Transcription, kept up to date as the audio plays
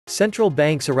Central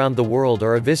banks around the world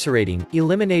are eviscerating,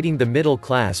 eliminating the middle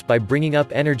class by bringing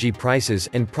up energy prices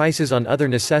and prices on other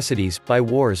necessities, by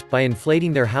wars, by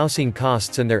inflating their housing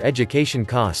costs and their education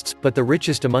costs, but the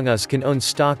richest among us can own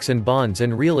stocks and bonds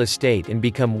and real estate and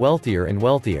become wealthier and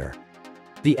wealthier.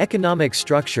 The economic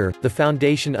structure, the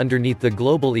foundation underneath the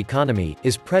global economy,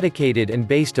 is predicated and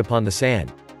based upon the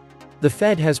sand. The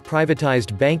Fed has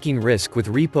privatized banking risk with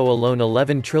Repo alone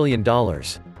 $11 trillion.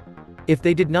 If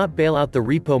they did not bail out the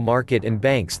repo market and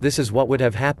banks, this is what would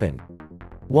have happened.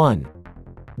 1.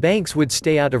 Banks would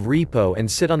stay out of repo and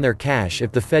sit on their cash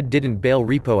if the Fed didn't bail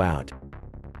repo out.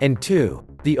 And 2.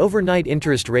 The overnight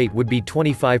interest rate would be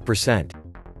 25%.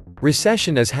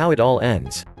 Recession is how it all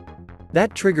ends.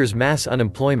 That triggers mass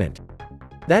unemployment.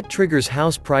 That triggers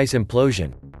house price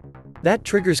implosion. That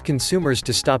triggers consumers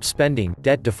to stop spending,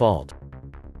 debt default.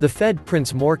 The Fed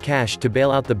prints more cash to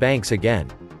bail out the banks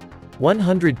again.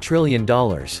 $100 trillion.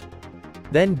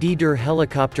 Then D-Dir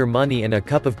helicopter money and a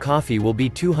cup of coffee will be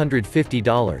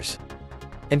 $250.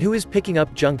 And who is picking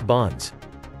up junk bonds?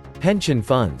 Pension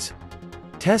funds.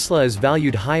 Tesla is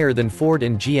valued higher than Ford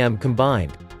and GM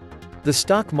combined. The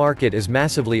stock market is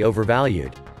massively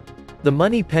overvalued. The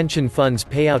money pension funds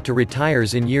pay out to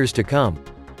retirees in years to come.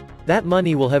 That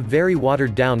money will have very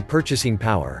watered-down purchasing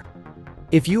power.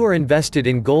 If you are invested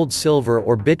in gold, silver,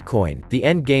 or Bitcoin, the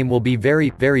end game will be very,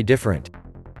 very different.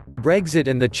 Brexit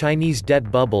and the Chinese debt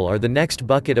bubble are the next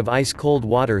bucket of ice-cold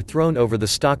water thrown over the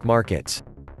stock markets.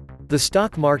 The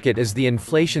stock market is the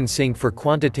inflation sink for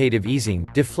quantitative easing,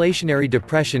 deflationary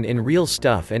depression in real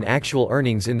stuff and actual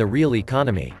earnings in the real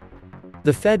economy.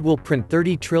 The Fed will print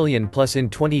 $30 trillion plus in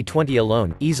 2020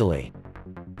 alone, easily.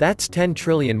 That's $10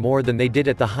 trillion more than they did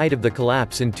at the height of the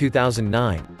collapse in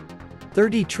 2009.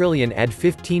 30 trillion add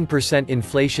 15%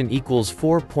 inflation equals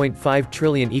 4.5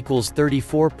 trillion equals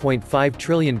 $34.5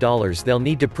 trillion they'll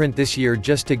need to print this year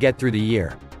just to get through the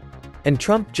year. And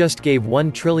Trump just gave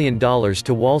 $1 trillion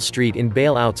to Wall Street in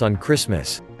bailouts on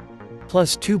Christmas.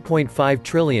 Plus $2.5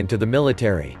 trillion to the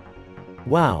military.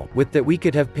 Wow, with that we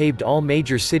could have paved all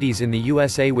major cities in the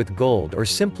USA with gold or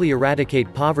simply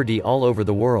eradicate poverty all over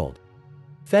the world.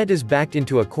 Fed is backed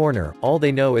into a corner, all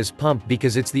they know is pump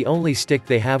because it's the only stick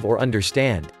they have or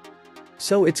understand.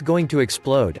 So it's going to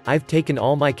explode. I've taken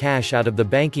all my cash out of the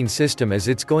banking system as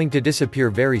it's going to disappear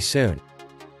very soon.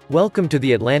 Welcome to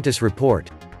the Atlantis Report.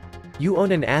 You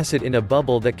own an asset in a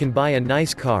bubble that can buy a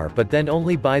nice car but then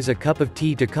only buys a cup of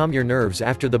tea to calm your nerves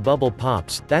after the bubble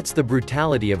pops. That's the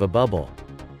brutality of a bubble.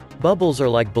 Bubbles are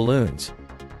like balloons.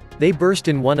 They burst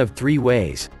in one of three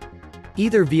ways.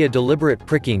 Either via deliberate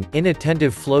pricking,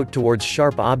 inattentive float towards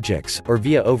sharp objects, or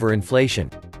via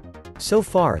overinflation. So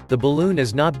far, the balloon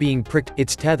is not being pricked,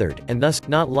 it's tethered, and thus,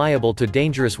 not liable to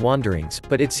dangerous wanderings,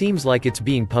 but it seems like it's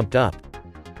being pumped up.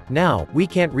 Now, we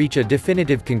can't reach a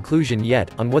definitive conclusion yet,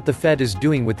 on what the Fed is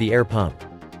doing with the air pump.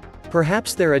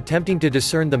 Perhaps they're attempting to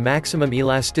discern the maximum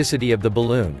elasticity of the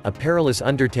balloon, a perilous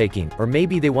undertaking, or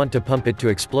maybe they want to pump it to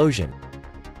explosion.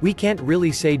 We can't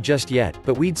really say just yet,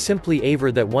 but we'd simply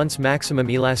aver that once maximum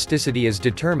elasticity is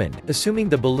determined, assuming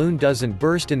the balloon doesn't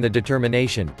burst in the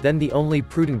determination, then the only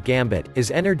prudent gambit is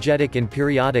energetic and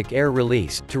periodic air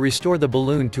release, to restore the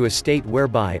balloon to a state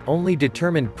whereby only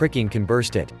determined pricking can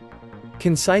burst it.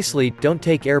 Concisely, don't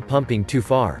take air pumping too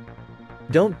far.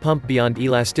 Don't pump beyond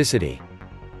elasticity.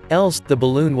 Else, the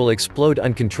balloon will explode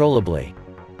uncontrollably.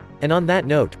 And on that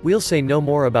note, we'll say no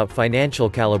more about financial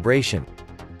calibration.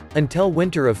 Until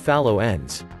winter of fallow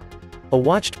ends. A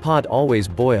watched pot always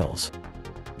boils.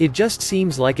 It just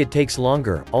seems like it takes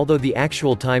longer, although the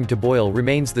actual time to boil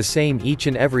remains the same each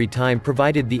and every time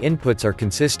provided the inputs are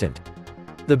consistent.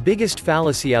 The biggest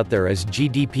fallacy out there is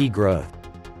GDP growth.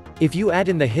 If you add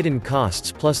in the hidden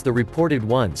costs plus the reported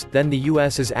ones, then the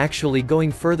US is actually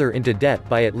going further into debt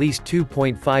by at least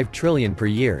 $2.5 trillion per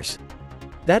year.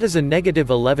 That is a negative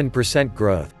 11%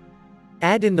 growth.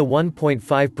 Add in the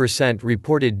 1.5%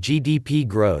 reported GDP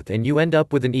growth and you end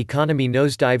up with an economy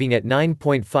nosediving at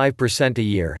 9.5% a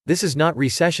year. This is not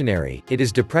recessionary, it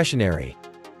is depressionary.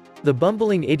 The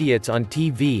bumbling idiots on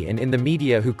TV and in the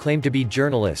media who claim to be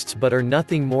journalists but are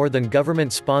nothing more than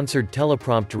government-sponsored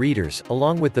teleprompt readers,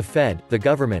 along with the Fed, the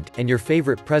government, and your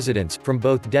favorite presidents, from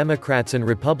both Democrats and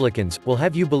Republicans, will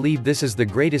have you believe this is the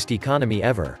greatest economy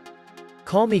ever.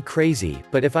 Call me crazy,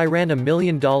 but if I ran $1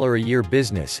 million a year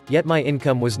business, yet my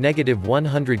income was negative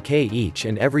 $100K each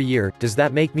and every year, does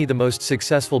that make me the most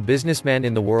successful businessman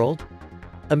in the world?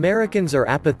 Americans are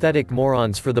apathetic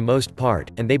morons for the most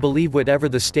part, and they believe whatever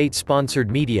the state-sponsored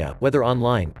media, whether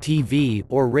online, TV,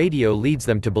 or radio, leads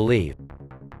them to believe.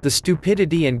 The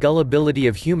stupidity and gullibility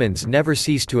of humans never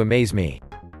cease to amaze me.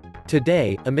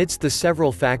 Today, amidst the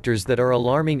several factors that are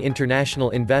alarming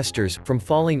international investors, from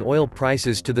falling oil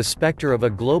prices to the specter of a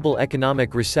global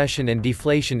economic recession and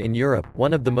deflation in Europe,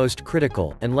 one of the most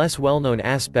critical, and less well-known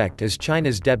aspect is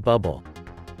China's debt bubble.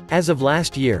 As of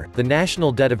last year, the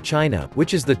national debt of China,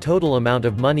 which is the total amount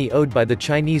of money owed by the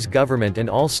Chinese government and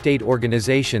all state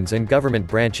organizations and government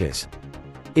branches,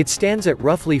 it stands at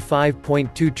roughly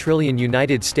 $5.2 trillion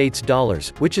United States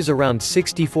dollars, which is around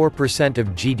 64% of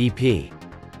GDP.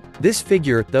 This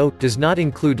figure, though, does not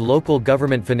include local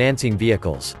government financing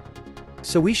vehicles.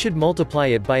 So we should multiply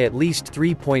it by at least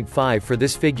 3.5 for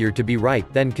this figure to be right,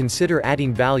 then consider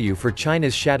adding value for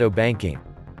China's shadow banking.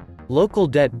 Local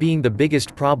debt being the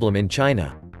biggest problem in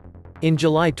China. In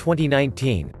July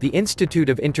 2019, the Institute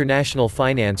of International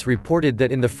Finance reported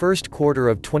that in the first quarter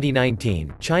of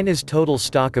 2019, China's total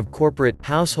stock of corporate,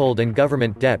 household and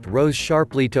government debt rose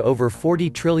sharply to over 40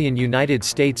 trillion United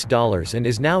States dollars and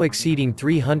is now exceeding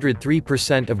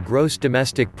 303% of gross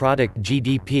domestic product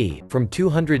 (GDP), from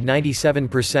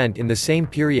 297% in the same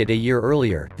period a year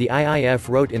earlier, the IIF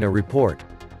wrote in a report.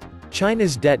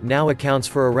 China's debt now accounts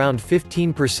for around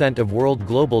 15% of world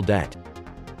global debt.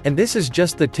 And this is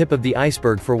just the tip of the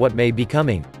iceberg for what may be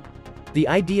coming. The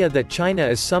idea that China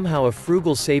is somehow a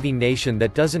frugal saving nation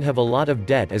that doesn't have a lot of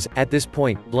debt is, at this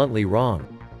point, bluntly wrong.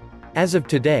 As of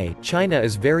today, China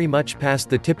is very much past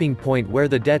the tipping point where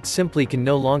the debt simply can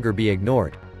no longer be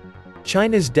ignored.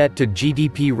 China's debt to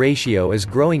GDP ratio is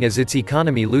growing as its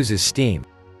economy loses steam.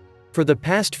 For the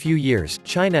past few years,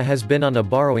 China has been on a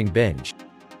borrowing binge.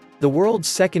 The world's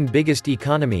second biggest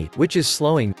economy, which is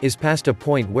slowing, is past a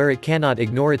point where it cannot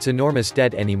ignore its enormous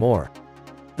debt anymore.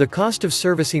 The cost of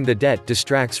servicing the debt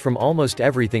distracts from almost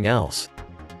everything else.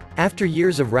 After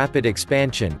years of rapid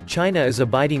expansion, China is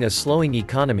abiding a slowing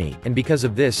economy, and because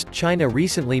of this, China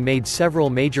recently made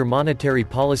several major monetary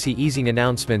policy easing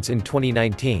announcements in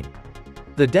 2019.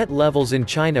 The debt levels in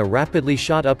China rapidly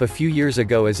shot up a few years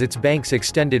ago as its banks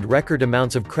extended record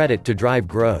amounts of credit to drive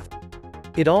growth.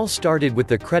 It all started with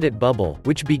the credit bubble,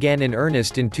 which began in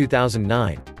earnest in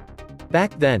 2009.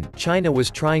 Back then, China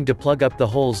was trying to plug up the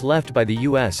holes left by the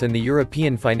US and the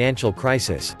European financial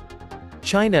crisis.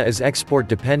 China is export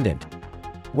dependent.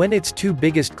 When its two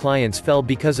biggest clients fell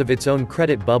because of its own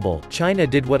credit bubble, China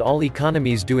did what all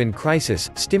economies do in crisis: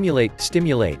 stimulate,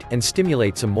 and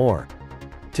stimulate some more.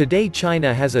 Today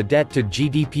China has a debt to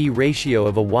GDP ratio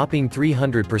of a whopping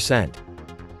 300%.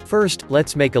 First,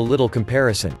 let's make a little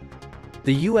comparison.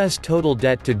 The US total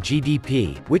debt to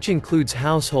GDP, which includes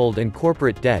household and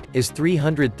corporate debt, is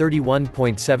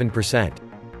 331.7%.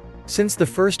 Since the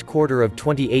first quarter of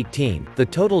 2018, the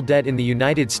total debt in the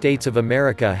United States of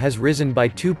America has risen by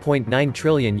 $2.9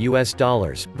 trillion US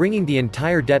dollars, bringing the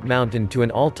entire debt mountain to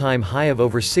an all-time high of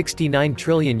over $69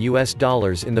 trillion US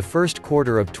dollars in the first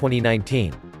quarter of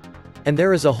 2019. And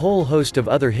there is a whole host of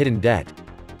other hidden debt.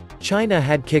 China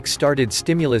had kick-started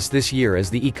stimulus this year as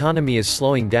the economy is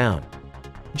slowing down.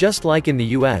 Just like in the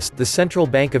US, the Central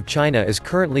Bank of China is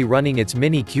currently running its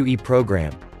mini QE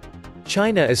program.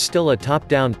 China is still a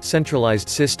top-down, centralized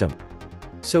system.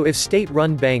 So if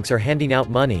state-run banks are handing out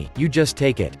money, you just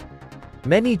take it.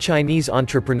 Many Chinese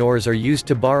entrepreneurs are used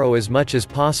to borrow as much as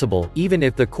possible, even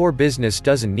if the core business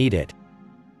doesn't need it.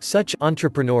 Such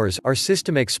entrepreneurs are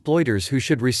system exploiters who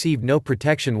should receive no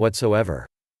protection whatsoever.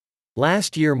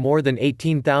 Last year more than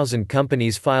 18,000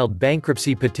 companies filed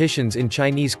bankruptcy petitions in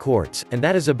Chinese courts, and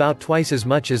that is about twice as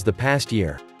much as the past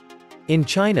year. In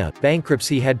China,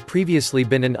 bankruptcy had previously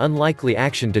been an unlikely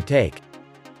action to take.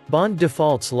 Bond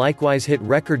defaults likewise hit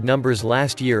record numbers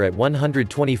last year at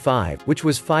 125, which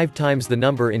was 5 times the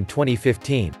number in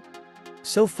 2015.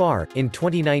 So far, in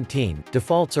 2019,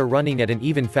 defaults are running at an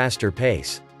even faster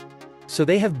pace. So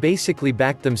they have basically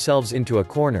backed themselves into a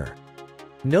corner.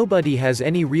 Nobody has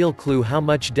any real clue how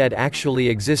much debt actually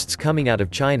exists coming out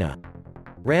of China.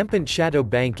 Rampant shadow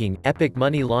banking, epic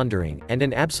money laundering, and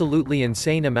an absolutely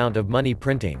insane amount of money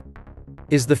printing.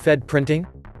 Is the Fed printing?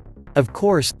 Of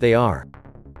course, they are.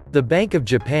 The Bank of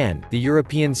Japan, the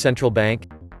European Central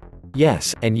Bank?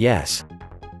 Yes, and yes.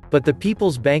 But the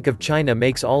People's Bank of China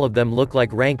makes all of them look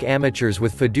like rank amateurs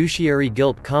with fiduciary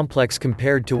guilt complex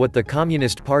compared to what the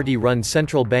Communist Party-run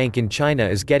central bank in China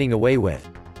is getting away with.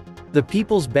 The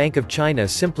People's Bank of China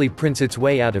simply prints its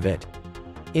way out of it.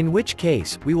 In which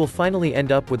case, we will finally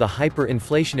end up with a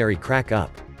hyper-inflationary crack-up.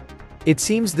 It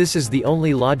seems this is the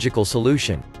only logical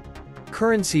solution.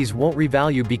 Currencies won't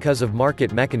revalue because of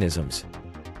market mechanisms.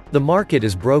 The market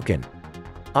is broken.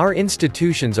 Our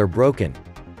institutions are broken.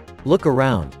 Look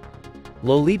around.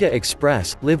 Lolita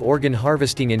Express, live organ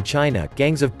harvesting in China,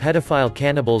 gangs of pedophile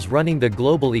cannibals running the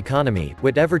global economy,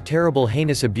 whatever terrible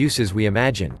heinous abuses we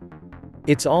imagine.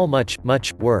 It's all much,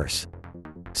 much worse.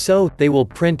 So, they will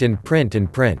print and print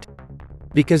and print.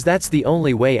 Because that's the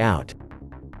only way out.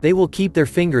 They will keep their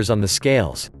fingers on the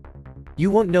scales. You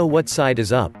won't know what side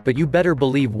is up, but you better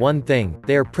believe one thing,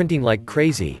 they are printing like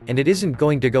crazy, and it isn't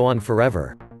going to go on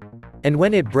forever. And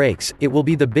when it breaks, it will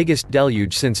be the biggest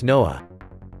deluge since Noah.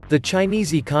 The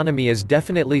Chinese economy is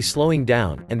definitely slowing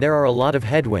down, and there are a lot of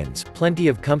headwinds. Plenty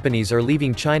of companies are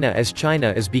leaving China as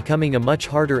China is becoming a much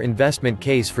harder investment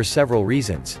case for several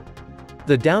reasons.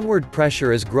 The downward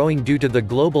pressure is growing due to the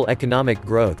global economic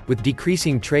growth, with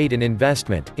decreasing trade and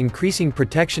investment, increasing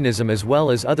protectionism as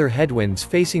well as other headwinds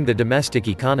facing the domestic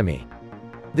economy.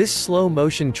 This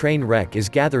slow-motion train wreck is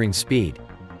gathering speed.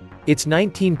 It's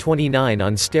 1929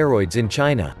 on steroids in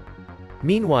China.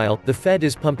 Meanwhile, the Fed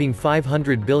is pumping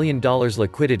 $500 billion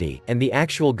liquidity, and the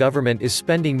actual government is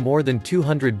spending more than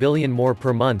 $200 billion more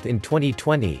per month in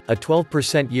 2020, a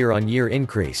 12% year-on-year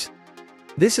increase.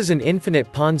 This is an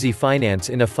infinite Ponzi finance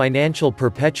in a financial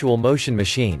perpetual motion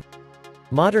machine.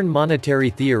 Modern monetary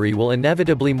theory will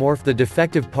inevitably morph the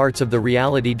defective parts of the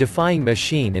reality-defying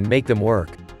machine and make them work.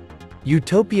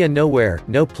 Utopia nowhere,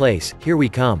 no place, here we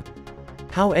come.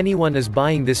 How anyone is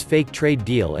buying this fake trade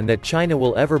deal and that China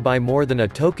will ever buy more than a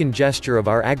token gesture of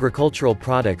our agricultural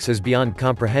products is beyond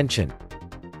comprehension.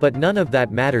 But none of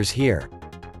that matters here.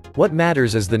 What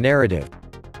matters is the narrative.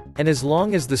 And as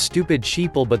long as the stupid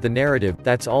sheeple but the narrative,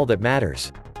 that's all that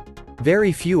matters.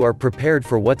 Very few are prepared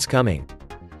for what's coming.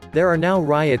 There are now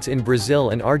riots in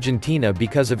Brazil and Argentina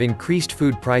because of increased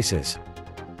food prices.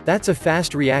 That's a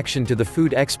fast reaction to the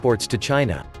food exports to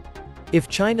China. If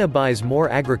China buys more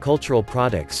agricultural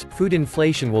products, food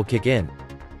inflation will kick in.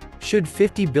 Should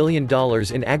 $50 billion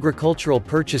in agricultural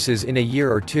purchases in a year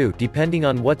or two, depending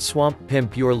on what swamp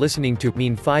pimp you're listening to,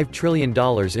 mean $5 trillion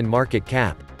in market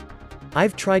cap?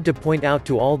 I've tried to point out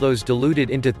to all those deluded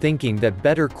into thinking that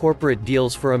better corporate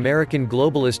deals for American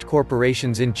globalist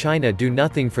corporations in China do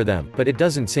nothing for them, but it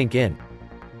doesn't sink in.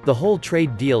 The whole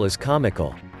trade deal is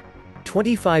comical.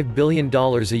 $25 billion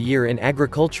a year in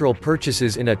agricultural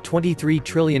purchases in a $23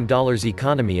 trillion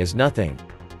economy is nothing.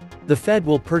 The Fed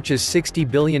will purchase $60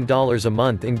 billion a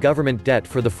month in government debt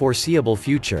for the foreseeable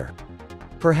future.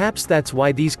 Perhaps that's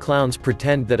why these clowns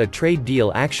pretend that a trade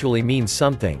deal actually means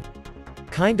something.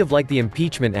 Kind of like the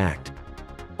Impeachment Act.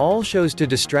 All shows to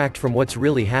distract from what's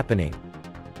really happening.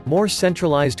 More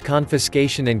centralized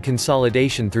confiscation and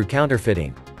consolidation through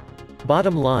counterfeiting.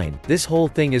 Bottom line, this whole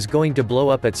thing is going to blow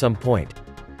up at some point.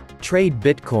 Trade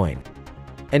Bitcoin.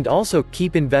 And also,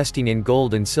 keep investing in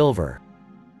gold and silver.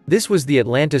 This was the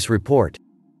Atlantis Report.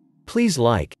 Please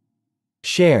like,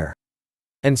 share,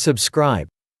 and subscribe.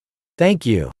 Thank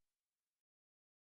you.